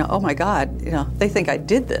 oh my God, they think I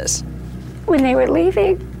did this? When they were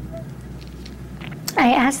leaving,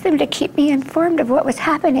 I asked them to keep me informed of what was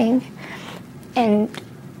happening. And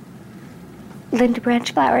Linda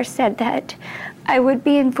Branchflower said that I would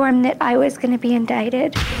be informed that I was going to be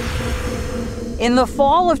indicted. In the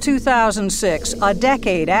fall of 2006, a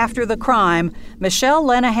decade after the crime, Michelle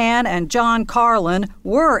Lenahan and John Carlin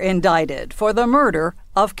were indicted for the murder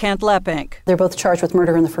of Kent Leppink. They're both charged with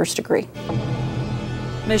murder in the first degree.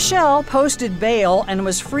 Michelle posted bail and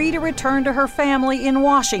was free to return to her family in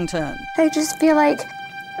Washington. I just feel like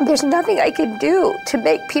there's nothing I can do to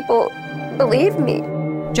make people believe me.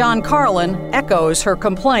 John Carlin echoes her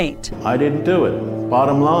complaint. I didn't do it.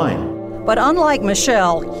 Bottom line. But unlike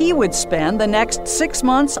Michelle, he would spend the next 6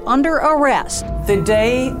 months under arrest. The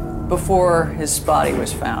day before his body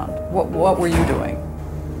was found, what were you doing?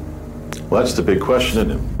 Well, that's the big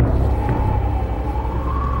question, isn't it?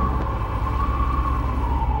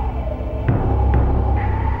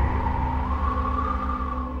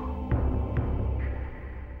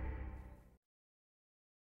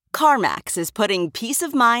 CarMax is putting peace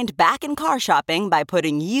of mind back in car shopping by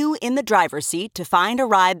putting you in the driver's seat to find a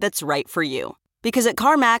ride that's right for you. Because at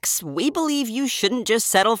CarMax, we believe you shouldn't just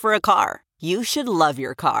settle for a car. You should love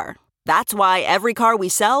your car. That's why every car we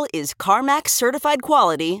sell is CarMax certified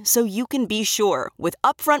quality, so you can be sure with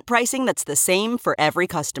upfront pricing that's the same for every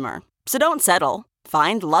customer. So don't settle.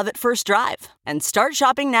 Find love at first drive and start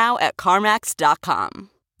shopping now at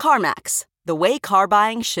CarMax.com. CarMax, the way car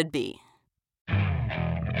buying should be.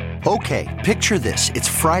 Okay, picture this. It's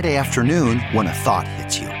Friday afternoon when a thought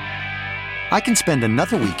hits you. I can spend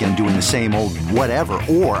another weekend doing the same old whatever,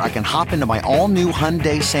 or I can hop into my all-new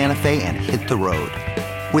Hyundai Santa Fe and hit the road.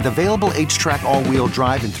 With available H-Track all-wheel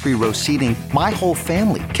drive and 3-row seating, my whole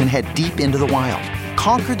family can head deep into the wild.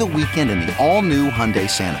 Conquer the weekend in the all-new Hyundai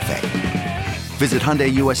Santa Fe. Visit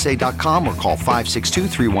HyundaiUSA.com or call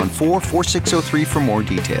 562-314-4603 for more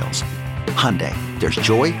details. Hyundai, there's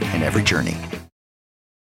joy in every journey.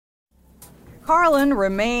 Carlin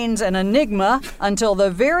remains an enigma until the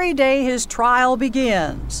very day his trial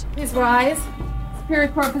begins. Please rise. Superior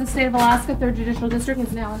Court for the State of Alaska, 3rd Judicial District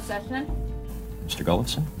is now in session. Mr.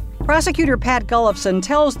 Gullifson? Prosecutor Pat Gullifson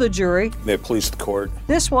tells the jury, May it please the court.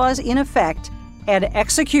 This was, in effect, an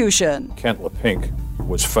execution. Kent Leppink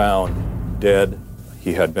was found dead.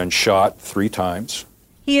 He had been shot 3 times.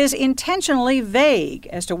 He is intentionally vague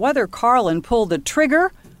as to whether Carlin pulled the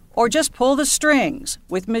trigger or just pulled the strings,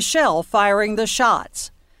 with Michelle firing the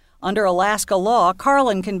shots. Under Alaska law,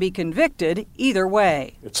 Carlin can be convicted either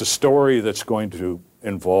way. It's a story that's going to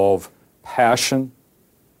involve passion,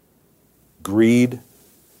 greed,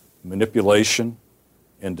 manipulation,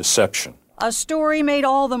 and deception. A story made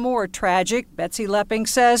all the more tragic, Betsy Lepping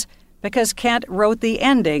says, because Kent wrote the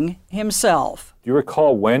ending himself. Do you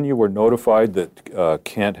recall when you were notified that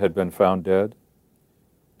Kent had been found dead?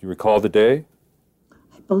 Do you recall the day?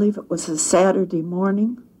 I believe it was a Saturday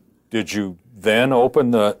morning. Did you then open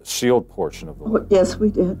the sealed portion of the letter? Yes, we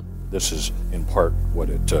did. This is in part what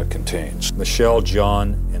it contains. Michelle,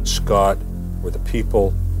 John, and Scott were the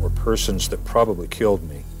people or persons that probably killed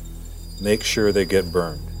me. Make sure they get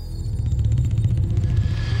burned.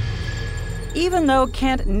 Even though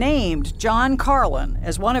Kent named John Carlin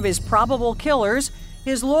as one of his probable killers,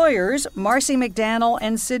 his lawyers, Marcy McDaniel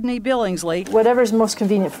and Sidney Billingsley, whatever's most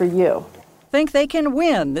convenient for you, think they can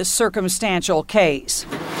win this circumstantial case.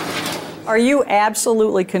 Are you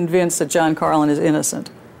absolutely convinced that John Carlin is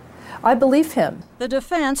innocent? I believe him. The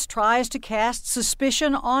defense tries to cast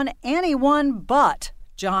suspicion on anyone but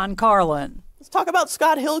John Carlin. Let's talk about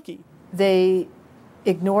Scott Hilke. They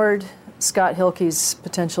ignored Scott Hilke's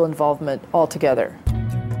potential involvement altogether.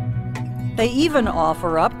 They even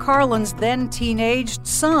offer up Carlin's then teenaged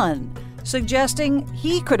son, suggesting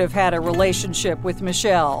he could have had a relationship with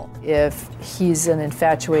Michelle. If he's an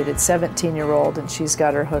infatuated 17-year-old and she's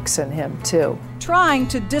got her hooks in him too. Trying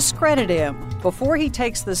to discredit him before he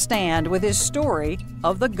takes the stand with his story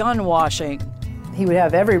of the gun washing. He would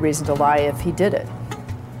have every reason to lie if he did it.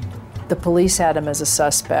 The police had him as a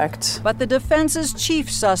suspect. But the defense's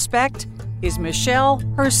chief suspect is Michelle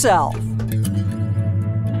herself.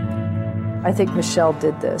 I think Michelle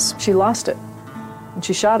did this. She lost it, and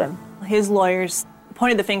she shot him. His lawyers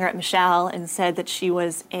pointed the finger at Michelle and said that she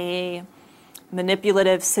was a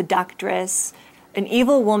manipulative seductress, an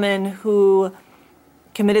evil woman who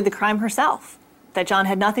committed the crime herself, that John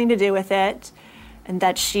had nothing to do with it, and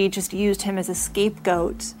that she just used him as a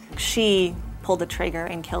scapegoat. She pulled the trigger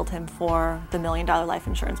and killed him for the $1 million life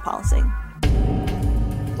insurance policy.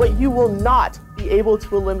 What you will not be able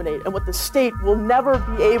to eliminate, and what the state will never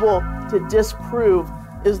be able to disprove,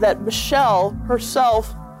 is that Michelle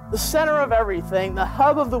herself, the center of everything, the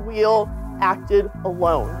hub of the wheel, acted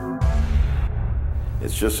alone.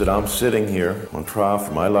 It's just that I'm sitting here on trial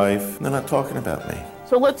for my life, and they're not talking about me.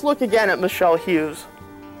 So let's look again at Michelle Hughes.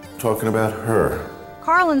 Talking about her.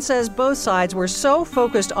 Carlin says both sides were so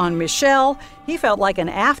focused on Michelle, he felt like an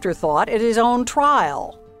afterthought at his own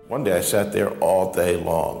trial. One day I sat there all day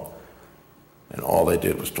long, and all they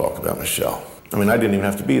did was talk about Michelle. I mean, I didn't even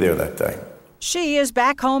have to be there that day. She is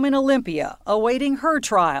back home in Olympia, awaiting her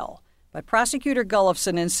trial. But Prosecutor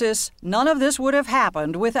Gullifson insists none of this would have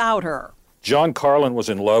happened without her. John Carlin was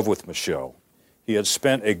in love with Michelle. He had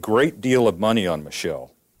spent a great deal of money on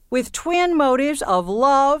Michelle. With twin motives of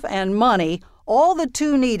love and money, all the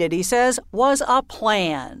two needed, he says, was a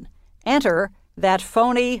plan. Enter that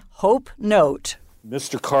phony hope note.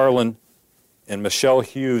 Mr. Carlin and Michelle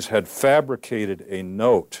Hughes had fabricated a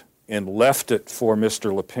note and left it for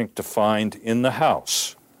Mr. Leppink to find in the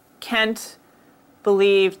house. Kent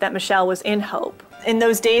believed that Michelle was in Hope. In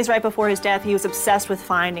those days right before his death, he was obsessed with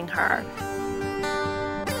finding her.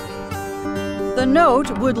 The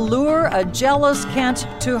note would lure a jealous Kent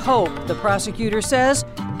to Hope, the prosecutor says,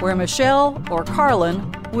 where Michelle or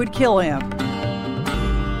Carlin would kill him.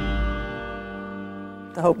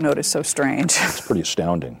 The Hope note is so strange. It's pretty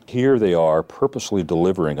astounding. Here they are purposely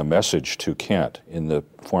delivering a message to Kent in the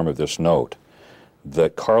form of this note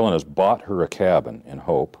that Carlin has bought her a cabin in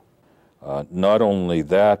Hope. Not only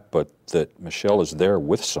that, but that Michelle is there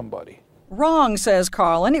with somebody. Wrong, says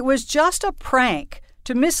Carlin. It was just a prank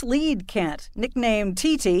to mislead Kent, nicknamed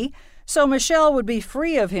TT, so Michelle would be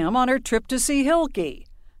free of him on her trip to see Hilke.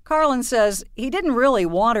 Carlin says he didn't really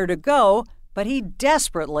want her to go, but he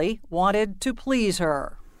desperately wanted to please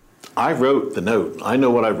her. I wrote the note. I know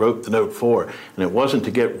what I wrote the note for, and it wasn't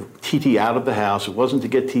to get TT out of the house. It wasn't to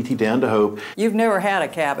get TT down to Hope. You've never had a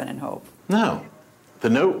cabin in Hope? No. The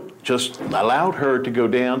note just allowed her to go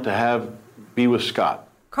down to be with Scott.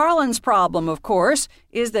 Carlin's problem, of course,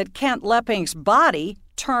 is that Kent Leppink's body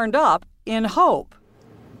turned up in Hope.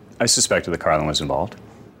 I suspected that Carlin was involved.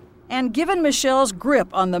 And given Michelle's grip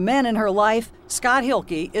on the men in her life, Scott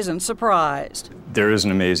Hilke isn't surprised. There is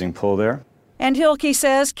an amazing pull there. And Hilke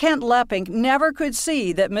says Kent Leppink never could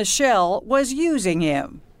see that Michelle was using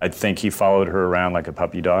him. I think he followed her around like a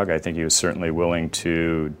puppy dog. I think he was certainly willing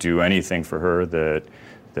to do anything for her that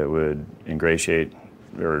would ingratiate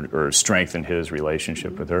or strengthened his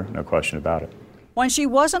relationship with her, no question about it. When she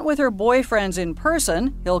wasn't with her boyfriends in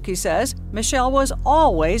person, Hilke says, Michelle was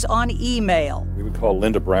always on email. We would call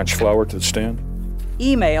Linda Branchflower to the stand.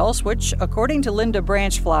 Emails, which, according to Linda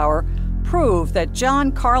Branchflower, prove that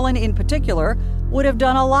John Carlin in particular would have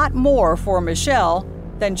done a lot more for Michelle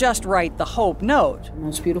than just write the hope note. The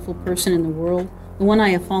most beautiful person in the world, the one I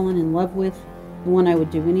have fallen in love with, the one I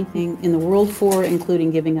would do anything in the world for,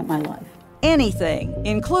 including giving up my life. Anything,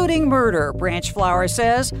 including murder, Branchflower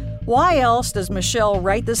says. Why else does Michelle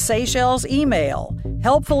write the Seychelles email,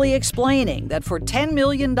 helpfully explaining that for $10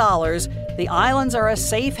 million, the islands are a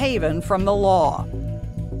safe haven from the law?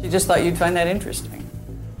 She just thought you'd find that interesting.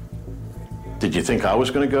 Did you think I was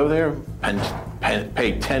going to go there and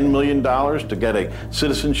pay $10 million to get a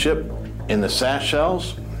citizenship in the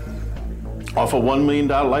Seychelles off a $1 million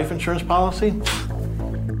life insurance policy?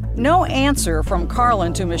 No answer from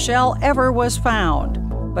Carlin to Michelle ever was found.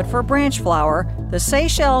 But for Branchflower, the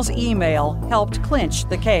Seychelles email helped clinch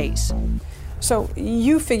the case. So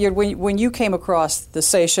you figured when you came across the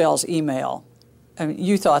Seychelles email, I mean,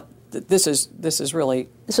 you thought that this is good. This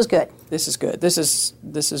is good. This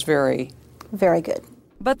is very good.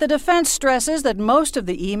 But the defense stresses that most of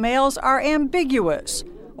the emails are ambiguous,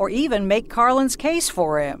 or even make Carlin's case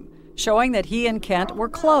for him, showing that he and Kent were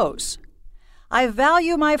close. I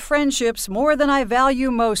value my friendships more than I value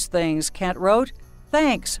most things, Kent wrote.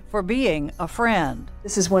 Thanks for being a friend.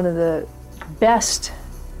 This is one of the best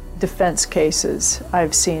defense cases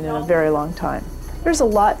I've seen in a very long time. There's a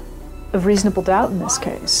lot of reasonable doubt in this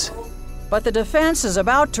case. But the defense is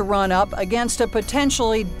about to run up against a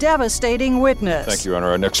potentially devastating witness. Thank you, Your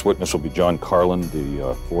Honor. Our next witness will be John Carlin,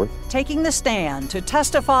 the fourth. Taking the stand to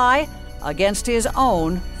testify against his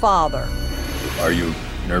own father. Are you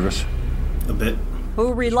nervous? A bit.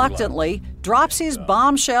 Who reluctantly drops his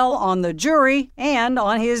bombshell on the jury and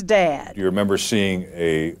on his dad. Do you remember seeing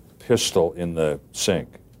a pistol in the sink?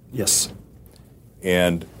 Yes.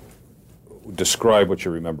 And describe what you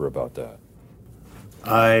remember about that.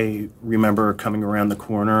 I remember coming around the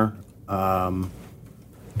corner and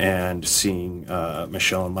seeing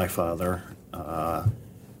Michelle and my father,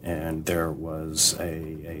 and there was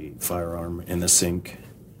a firearm in the sink,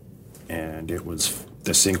 and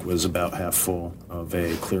the sink was about half full of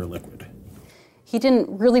a clear liquid. He didn't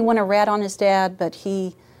really want to rat on his dad, but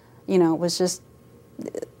he didn't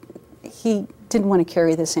want to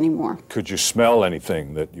carry this anymore. Could you smell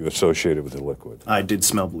anything that you associated with the liquid? I did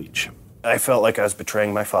smell bleach. I felt like I was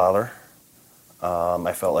betraying my father.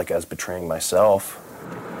 I felt like I was betraying myself.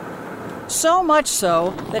 So much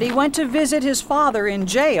so that he went to visit his father in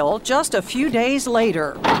jail just a few days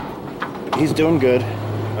later. He's doing good.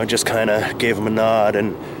 I just kind of gave him a nod,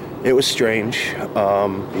 and it was strange.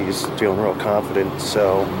 He's feeling real confident,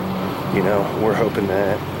 so, we're hoping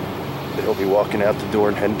that he'll be walking out the door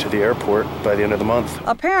and heading to the airport by the end of the month.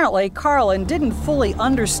 Apparently, Carlin didn't fully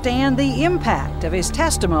understand the impact of his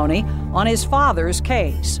testimony on his father's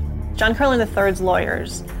case. John Carlin III's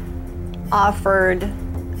lawyers offered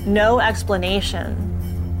no explanation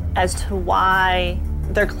as to why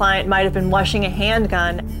their client might have been washing a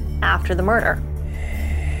handgun after the murder.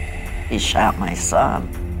 He shot my son.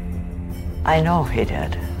 I know he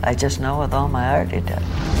did. I just know with all my heart he did.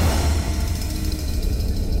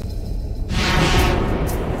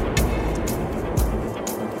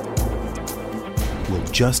 Will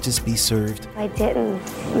justice be served? I didn't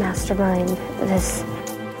mastermind this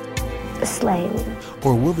slaying.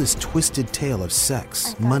 Or will this twisted tale of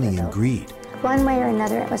sex, money, and greed One way or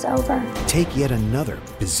another, it was over. take yet another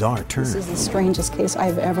bizarre turn? This is the strangest case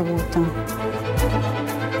I've ever worked on.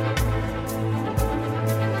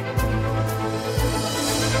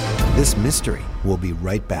 This mystery will be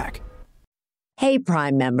right back. Hey,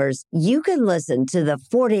 Prime members, you can listen to the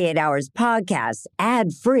 48 Hours podcast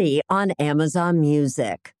ad-free on Amazon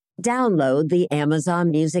Music. Download the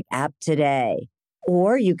Amazon Music app today.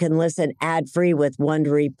 Or you can listen ad-free with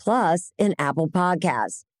Wondery Plus in Apple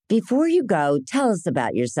Podcasts. Before you go, tell us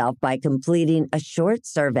about yourself by completing a short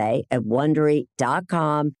survey at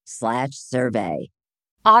Wondery.com/survey.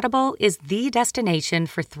 Audible is the destination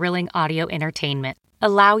for thrilling audio entertainment.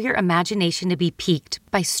 Allow your imagination to be piqued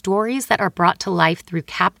by stories that are brought to life through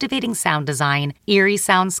captivating sound design, eerie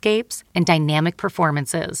soundscapes, and dynamic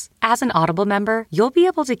performances. As an Audible member, you'll be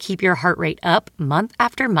able to keep your heart rate up month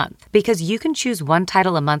after month because you can choose one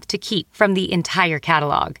title a month to keep from the entire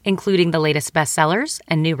catalog, including the latest bestsellers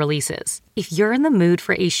and new releases. If you're in the mood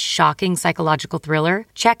for a shocking psychological thriller,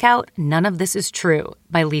 check out None of This Is True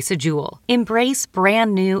by Lisa Jewell. Embrace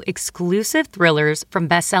brand new exclusive thrillers from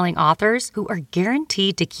best-selling authors who are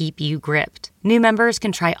guaranteed to keep you gripped. New members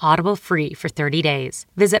can try Audible free for 30 days.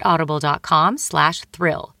 Visit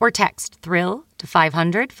audible.com/thrill or text thrill to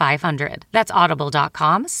 500-500. That's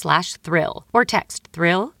audible.com/thrill or text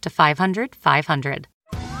thrill to 500-500.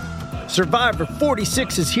 Survivor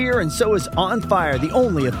 46 is here, and so is On Fire, the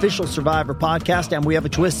only official Survivor podcast, and we have a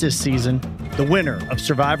twist this season. The winner of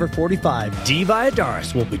Survivor 45, Dee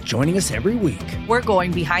Valladares, will be joining us every week. We're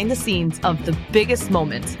going behind the scenes of the biggest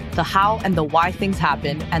moments, the how and the why things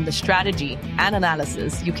happen, and the strategy and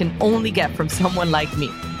analysis you can only get from someone like me,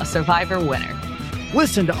 a Survivor winner.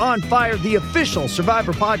 Listen to On Fire, the official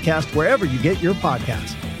Survivor podcast, wherever you get your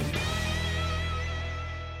podcasts.